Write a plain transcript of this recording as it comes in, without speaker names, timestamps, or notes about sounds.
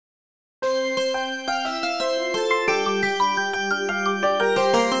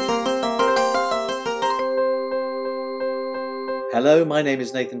Hello, my name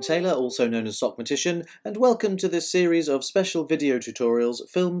is Nathan Taylor, also known as Sockmatician, and welcome to this series of special video tutorials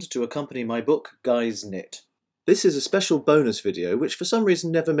filmed to accompany my book, Guys Knit. This is a special bonus video which for some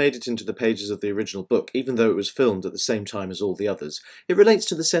reason never made it into the pages of the original book, even though it was filmed at the same time as all the others. It relates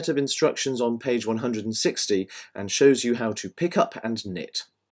to the set of instructions on page 160 and shows you how to pick up and knit.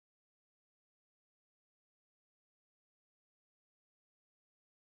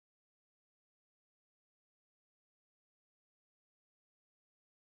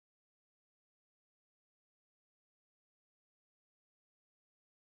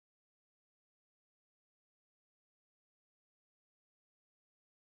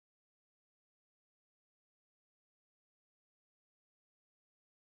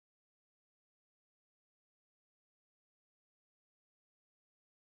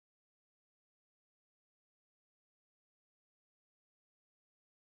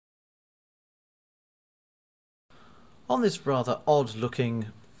 On this rather odd looking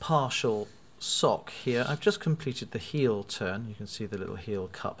partial sock here, I've just completed the heel turn. You can see the little heel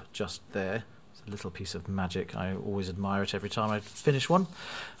cup just there. It's a little piece of magic. I always admire it every time I finish one.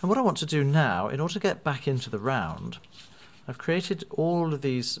 And what I want to do now, in order to get back into the round, I've created all of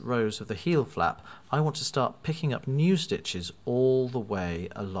these rows of the heel flap. I want to start picking up new stitches all the way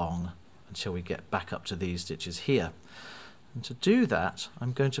along until we get back up to these stitches here. And to do that,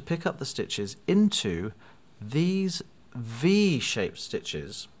 I'm going to pick up the stitches into these V-shaped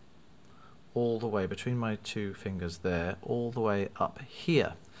stitches all the way between my two fingers there, all the way up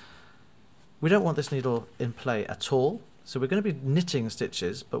here. We don't want this needle in play at all, so we're going to be knitting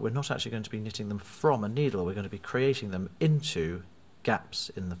stitches, but we're not actually going to be knitting them from a needle. We're going to be creating them into gaps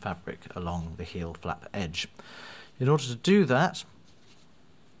in the fabric along the heel flap edge. In order to do that,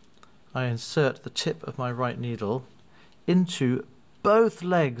 I insert the tip of my right needle into both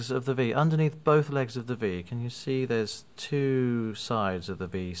legs of the V, underneath both legs of the V. Can you see there's two sides of the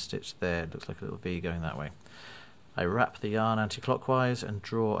V stitch there? It looks like a little V going that way. I wrap the yarn anti-clockwise and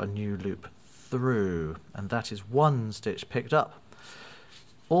draw a new loop through, and that is one stitch picked up.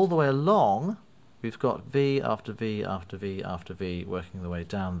 All the way along we've got V after V after V after V working the way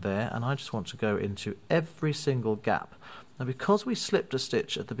down there, and I just want to go into every single gap. Now because we slipped a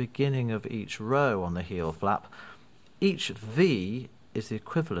stitch at the beginning of each row on the heel flap, each V is the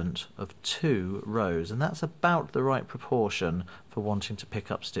equivalent of 2 rows, and that's about the right proportion for wanting to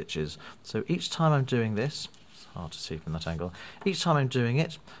pick up stitches. So each time I'm doing this, it's hard to see from that angle, each time I'm doing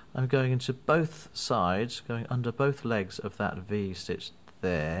it, I'm going into both sides, going under both legs of that V stitch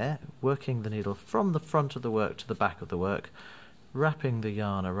there, working the needle from the front of the work to the back of the work, wrapping the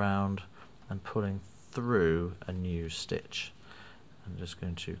yarn around and pulling through a new stitch. I'm just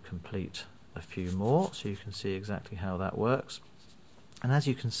going to complete a few more so you can see exactly how that works. And as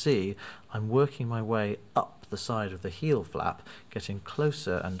you can see, I'm working my way up the side of the heel flap, getting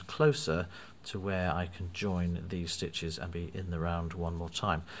closer and closer to where I can join these stitches and be in the round one more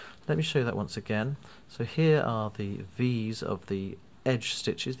time. Let me show you that once again. So here are the V's of the edge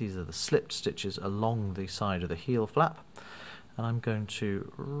stitches. These are the slipped stitches along the side of the heel flap, and I'm going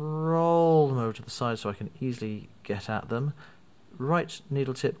to roll them over to the side so I can easily get at them. Right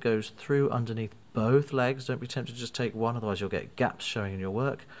needle tip goes through underneath both legs. Don't be tempted to just take one, otherwise you'll get gaps showing in your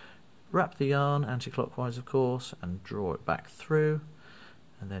work. Wrap the yarn anti-clockwise of course and draw it back through,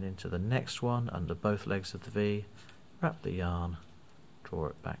 and then into the next one under both legs of the V. Wrap the yarn, draw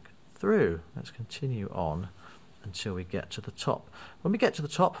it back through. Let's continue on until we get to the top. When we get to the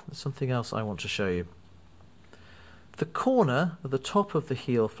top, there's something else I want to show you. The corner of the top of the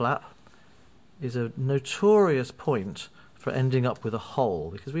heel flap is a notorious point for ending up with a hole,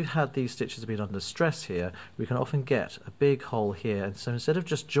 because we've had these stitches being under stress here. We can often get a big hole here, and so instead of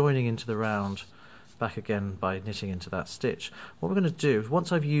just joining into the round back again by knitting into that stitch, what we're going to do is,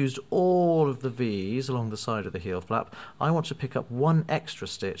 once I've used all of the V's along the side of the heel flap, I want to pick up one extra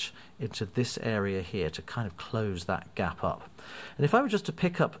stitch into this area here to kind of close that gap up. And if I were just to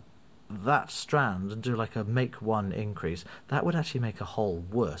pick up that strand and do like a make one increase, that would actually make a hole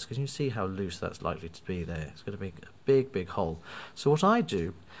worse, because you see how loose that's likely to be there. It's going to be a big hole. So what I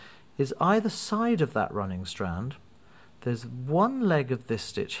do is, either side of that running strand there's one leg of this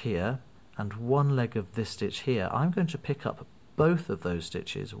stitch here and one leg of this stitch here. I'm going to pick up both of those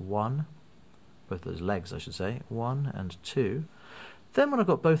stitches, both of those legs I should say, 1 and 2. Then when I've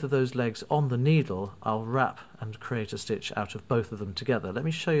got both of those legs on the needle, I'll wrap and create a stitch out of both of them together. Let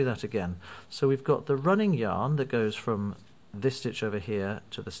me show you that again. So we've got the running yarn that goes from this stitch over here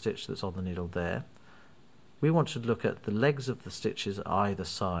to the stitch that's on the needle there. We want to look at the legs of the stitches either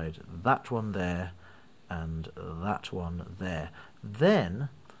side, that one there and that one there. Then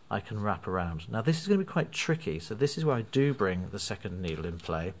I can wrap around. Now this is going to be quite tricky, so this is where I do bring the second needle in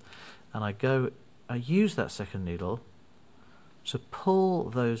play, and I use that second needle to pull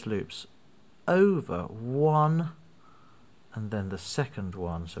those loops over one and then the second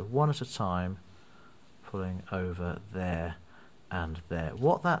one, so one at a time, pulling over there and there.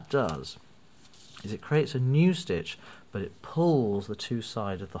 What that does is it creates a new stitch, but it pulls the two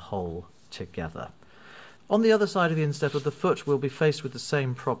sides of the hole together. On the other side of the instep of the foot, we'll be faced with the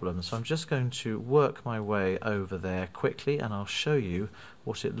same problem, so I'm just going to work my way over there quickly, and I'll show you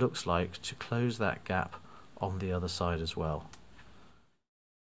what it looks like to close that gap on the other side as well.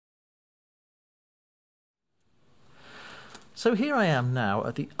 So here I am now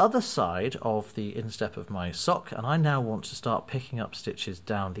at the other side of the instep of my sock, and I now want to start picking up stitches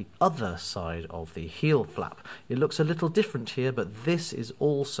down the other side of the heel flap. It looks a little different here, but this is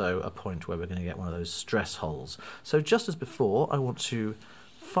also a point where we're going to get one of those stress holes. So just as before, I want to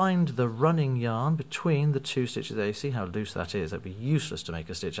find the running yarn between the two stitches there. You see how loose that is? That'd be useless to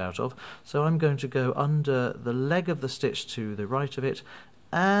make a stitch out of. So I'm going to go under the leg of the stitch to the right of it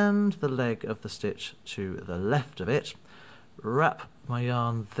and the leg of the stitch to the left of it. Wrap my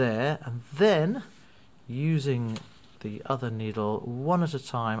yarn there, and then using the other needle one at a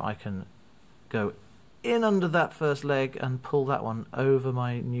time, I can go in under that first leg and pull that one over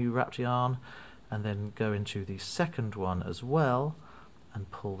my new wrapped yarn, and then go into the second one as well and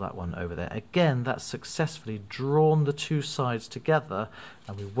pull that one over there. Again, that's successfully drawn the two sides together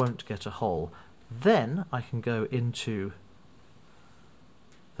and we won't get a hole. Then I can go into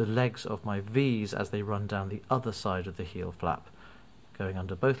the legs of my V's as they run down the other side of the heel flap. Going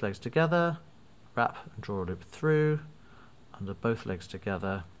under both legs together, wrap and draw a loop through, under both legs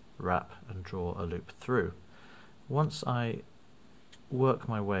together, wrap and draw a loop through. Once I work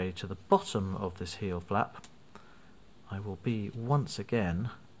my way to the bottom of this heel flap, I will be once again,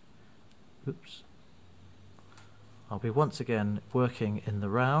 I'll be once again working in the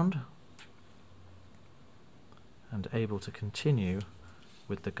round and able to continue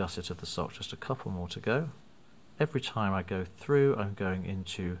with the gusset of the sock. Just a couple more to go. Every time I go through, I'm going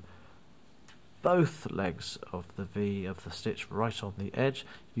into both legs of the V of the stitch right on the edge.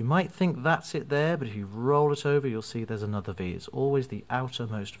 You might think that's it there, but if you roll it over, you'll see there's another V. It's always the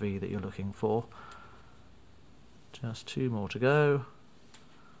outermost V that you're looking for. Just two more to go.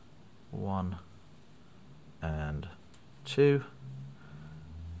 1 and 2.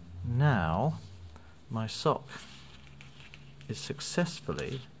 Now my sock is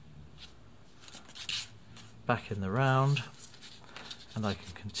successfully back in the round, and I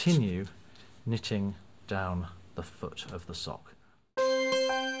can continue knitting down the foot of the sock.